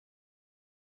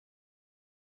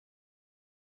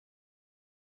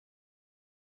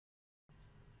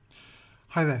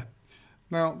Hi there.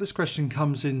 Now this question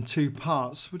comes in two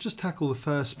parts. We'll just tackle the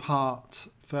first part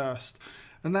first,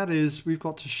 and that is we've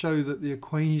got to show that the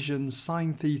equation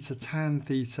sine theta tan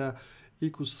theta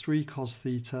equals 3 cos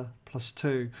theta plus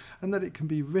 2, and that it can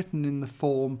be written in the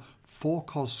form 4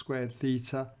 cos squared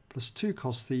theta plus 2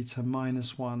 cos theta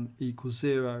minus 1 equals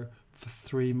 0 for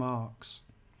 3 marks.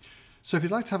 So if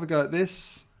you'd like to have a go at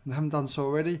this and haven't done so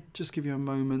already, just give you a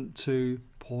moment to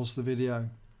pause the video.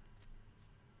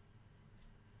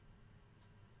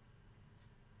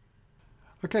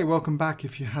 Okay, welcome back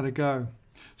if you had a go.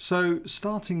 So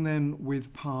starting then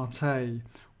with part A,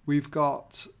 we've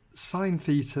got sine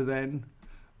theta then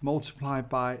multiplied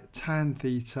by tan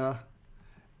theta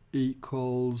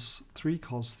equals 3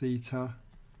 cos theta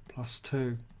plus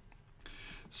 2.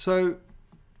 So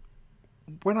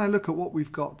when I look at what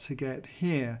we've got to get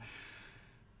here,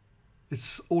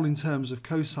 it's all in terms of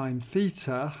cosine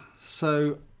theta,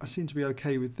 so I seem to be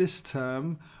okay with this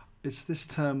term. It's this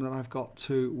term that I've got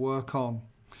to work on.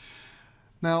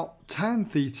 Now, tan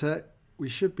theta, we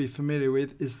should be familiar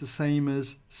with, is the same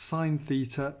as sine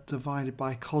theta divided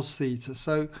by cos theta.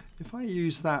 So if I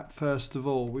use that first of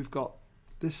all, we've got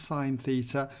this sine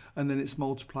theta, and then it's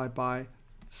multiplied by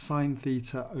sine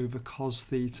theta over cos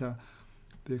theta,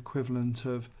 the equivalent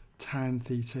of tan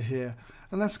theta here.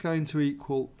 And that's going to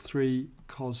equal 3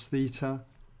 cos theta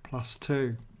plus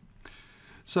 2.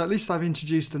 So at least I've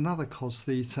introduced another cos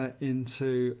theta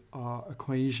into our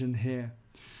equation here.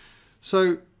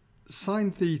 So sine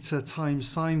theta times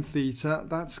sine theta,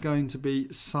 that's going to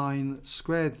be sine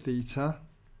squared theta,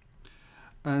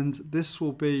 and this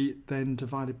will be then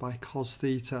divided by cos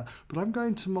theta. But I'm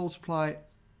going to multiply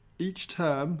each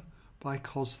term by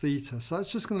cos theta. So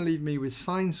that's just going to leave me with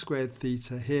sine squared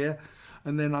theta here,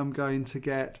 and then I'm going to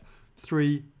get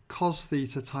 3 cos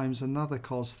theta times another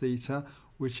cos theta,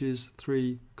 which is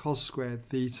 3 cos squared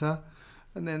theta,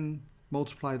 and then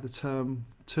multiply the term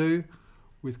 2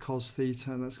 with cos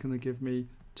theta, and that's going to give me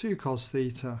 2 cos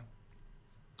theta.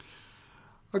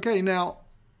 Okay, now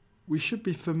we should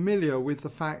be familiar with the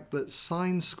fact that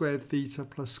sine squared theta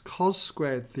plus cos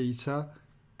squared theta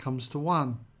comes to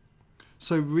 1.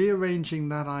 So rearranging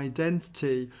that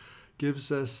identity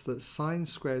gives us that sine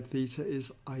squared theta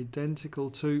is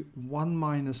identical to 1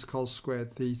 minus cos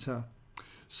squared theta.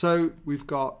 So we've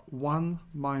got 1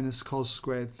 minus cos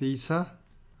squared theta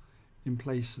in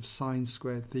place of sine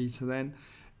squared theta then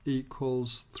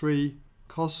equals 3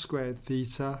 cos squared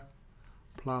theta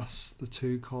plus the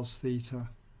 2 cos theta.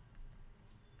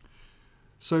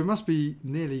 So we must be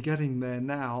nearly getting there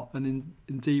now, and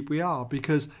indeed we are,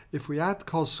 because if we add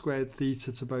cos squared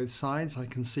theta to both sides, I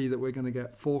can see that we're going to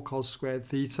get 4 cos squared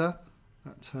theta,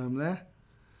 that term there.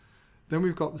 Then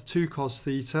we've got the 2 cos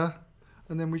theta,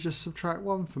 and then we just subtract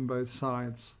 1 from both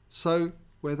sides. So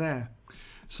we're there.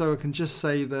 So I can just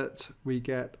say that we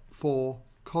get 4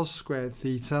 cos squared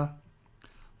theta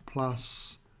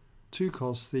plus 2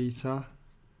 cos theta,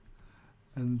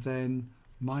 and then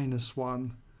minus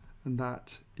 1, and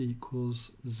that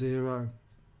equals 0.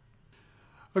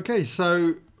 Okay,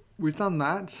 so we've done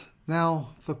that.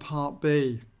 Now for part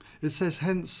B. It says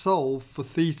hence solve for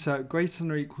theta greater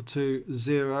than or equal to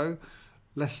 0,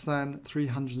 less than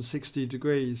 360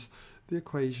 degrees. The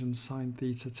equation sine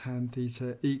theta tan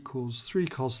theta equals 3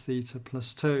 cos theta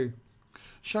plus 2.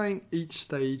 Showing each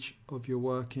stage of your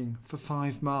working for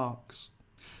 5 marks.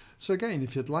 So again,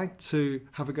 if you'd like to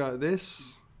have a go at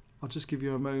this, I'll just give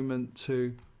you a moment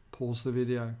to pause the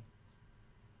video.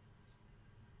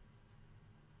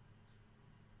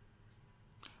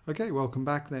 Okay, welcome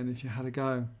back then if you had a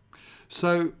go.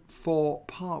 So for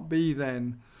part B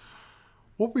then,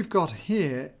 what we've got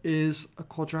here is a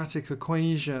quadratic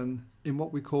equation in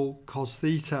what we call cos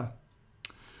theta.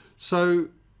 So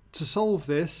to solve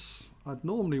this, I'd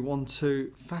normally want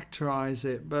to factorize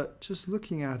it, but just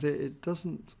looking at it, it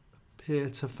doesn't appear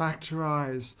to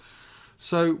factorize.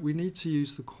 So we need to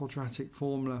use the quadratic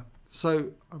formula.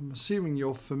 So I'm assuming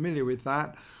you're familiar with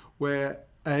that, where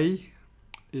A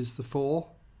is the 4,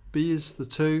 B is the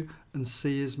 2, and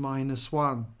C is minus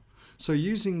 1. So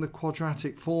using the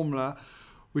quadratic formula,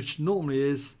 which normally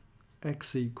is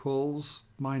x equals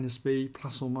minus b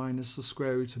plus or minus the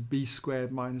square root of b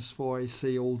squared minus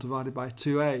 4ac all divided by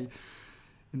 2a.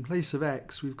 In place of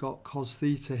x, we've got cos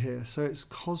theta here. So it's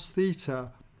cos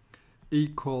theta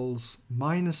equals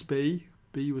minus b.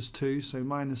 B was 2, so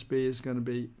minus b is going to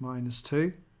be minus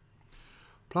 2.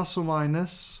 Plus or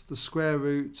minus the square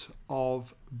root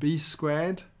of b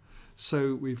squared.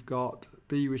 So we've got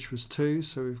b, which was 2,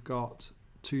 so we've got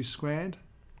 2 squared.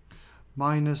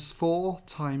 Minus 4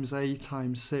 times a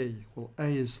times c. Well, a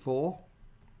is 4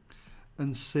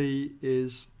 and c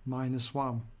is minus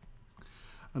 1.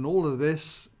 And all of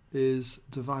this is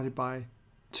divided by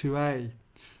 2a.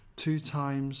 2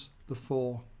 times the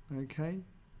 4. Okay,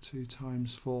 2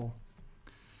 times 4.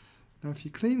 Now if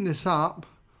you clean this up,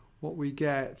 what we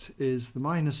get is the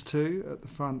minus 2 at the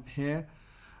front here,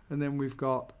 and then we've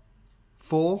got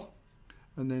 4,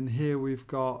 and then here we've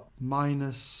got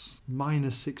minus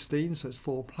 16, so it's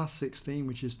 4 plus 16,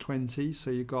 which is 20.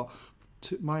 So you've got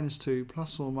minus 2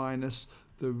 plus or minus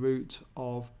the root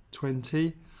of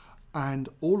 20, and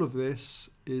all of this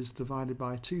is divided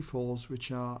by 2 4s,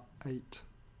 which are 8.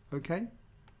 Okay,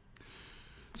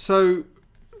 so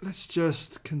let's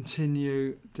just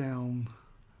continue down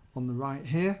on the right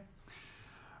here.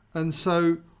 And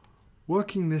so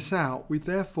working this out, we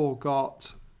therefore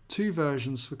got 2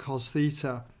 versions for cos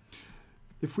theta.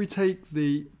 If we take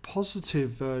the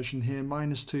positive version here,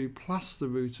 minus 2 plus the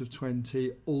root of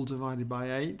 20, all divided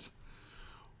by 8,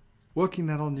 working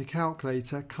that on your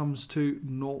calculator comes to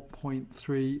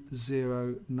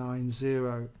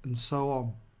 0.3090, and so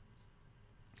on.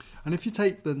 And if you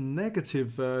take the negative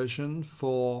version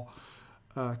for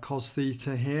cos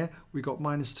theta here, we got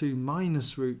minus 2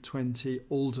 minus root 20,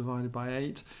 all divided by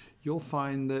 8. You'll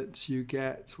find that you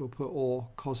get, we'll put or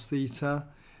cos theta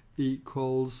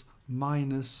equals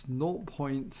minus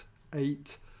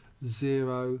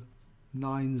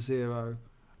 0.8090,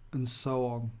 and so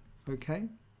on. Okay?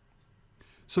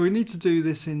 So we need to do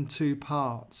this in 2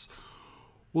 parts.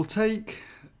 We'll take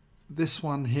this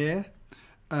one here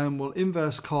and we'll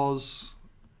inverse cos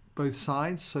both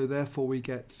sides, so therefore we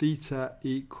get theta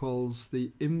equals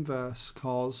the inverse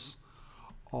cos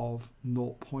of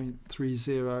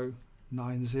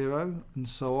 0.3090, and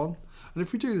so on. And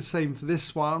if we do the same for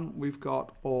this one, we've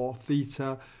got or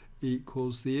theta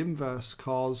equals the inverse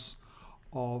cos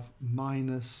of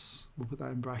minus, we'll put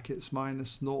that in brackets,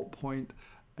 minus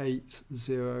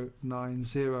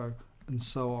 0.8090, and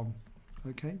so on.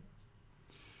 Okay.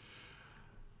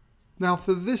 Now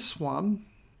for this one,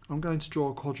 I'm going to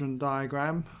draw a quadrant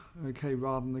diagram, okay,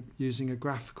 rather than using a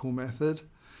graphical method.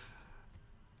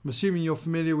 I'm assuming you're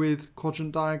familiar with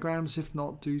quadrant diagrams. If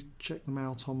not, do check them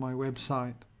out on my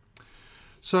website.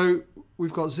 So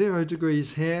we've got 0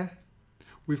 degrees here.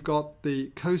 We've got the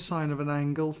cosine of an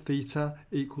angle, theta,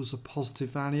 equals a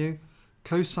positive value.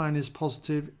 Cosine is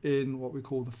positive in what we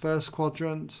call the first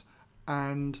quadrant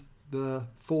and the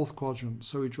fourth quadrant.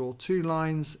 So we draw 2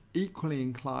 lines equally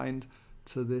inclined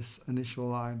to this initial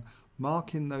line,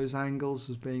 marking those angles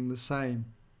as being the same.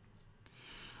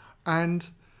 And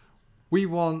we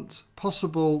want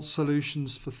possible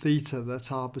solutions for theta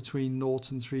that are between 0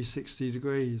 and 360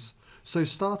 degrees. So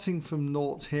starting from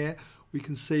 0 here, we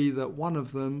can see that one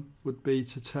of them would be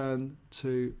to turn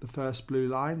to the first blue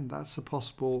line. That's a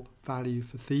possible value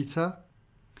for theta.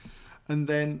 And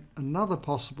then another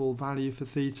possible value for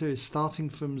theta is starting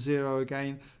from 0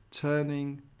 again,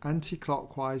 turning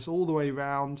anti-clockwise all the way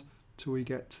round till we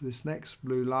get to this next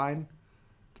blue line.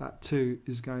 That too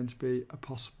is going to be a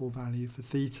possible value for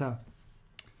theta.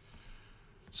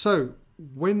 So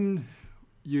when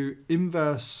you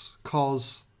inverse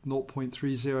cos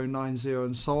 0.3090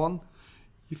 and so on,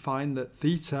 you find that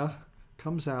theta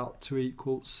comes out to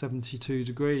equal 72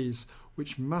 degrees,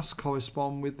 which must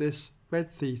correspond with this red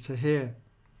theta here.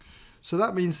 So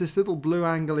that means this little blue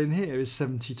angle in here is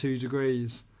 72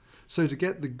 degrees. So to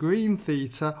get the green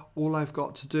theta, all I've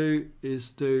got to do is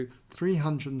do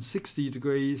 360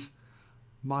 degrees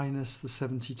minus the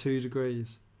 72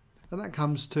 degrees. And that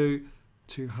comes to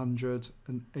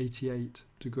 288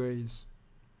 degrees.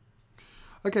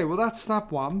 Okay, well that's that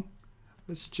one.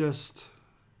 Let's just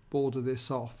border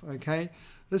this off, okay?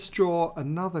 Let's draw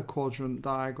another quadrant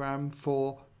diagram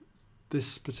for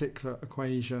this particular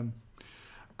equation.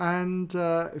 And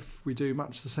if we do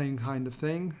much the same kind of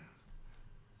thing,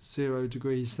 0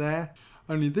 degrees there,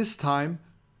 only this time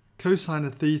cosine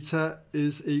of theta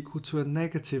is equal to a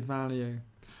negative value.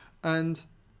 And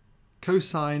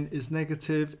cosine is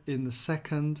negative in the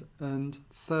second and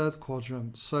third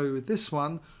quadrant. So with this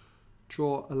one,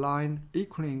 draw a line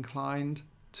equally inclined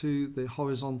to the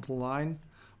horizontal line,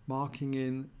 marking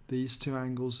in these 2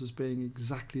 angles as being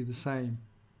exactly the same.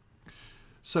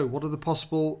 So what are the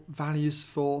possible values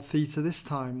for theta this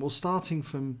time? Well, starting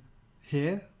from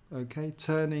here, okay,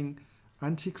 turning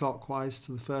anti-clockwise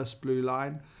to the first blue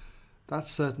line, that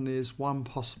certainly is one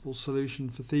possible solution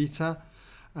for theta.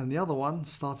 And the other one,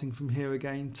 starting from here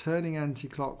again, turning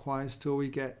anti-clockwise till we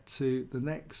get to the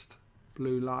next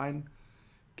blue line,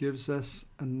 gives us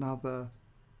another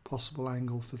possible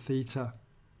angle for theta.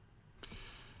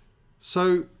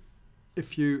 So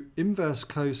if you inverse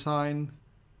cosine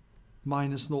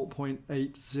minus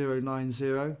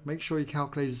 0.8090, make sure your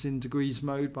calculator's in degrees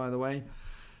mode, by the way,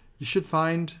 you should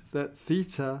find that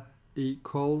theta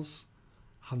equals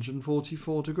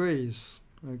 144 degrees.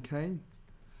 Okay,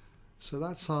 so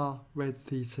that's our red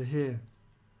theta here.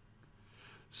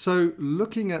 So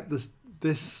looking at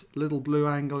this little blue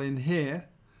angle in here,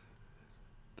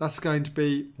 that's going to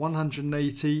be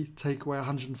 180, take away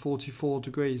 144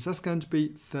 degrees. That's going to be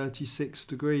 36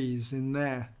 degrees in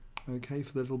there, okay,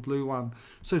 for the little blue one.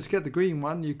 So to get the green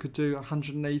one, you could do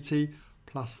 180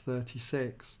 plus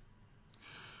 36.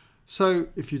 So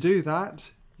if you do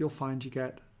that, you'll find you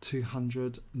get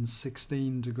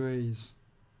 216 degrees.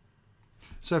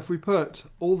 So if we put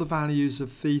all the values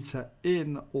of theta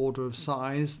in order of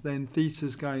size, then theta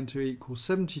is going to equal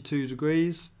 72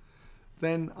 degrees,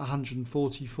 then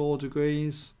 144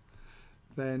 degrees,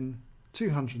 then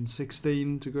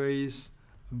 216 degrees,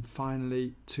 and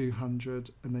finally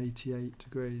 288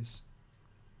 degrees.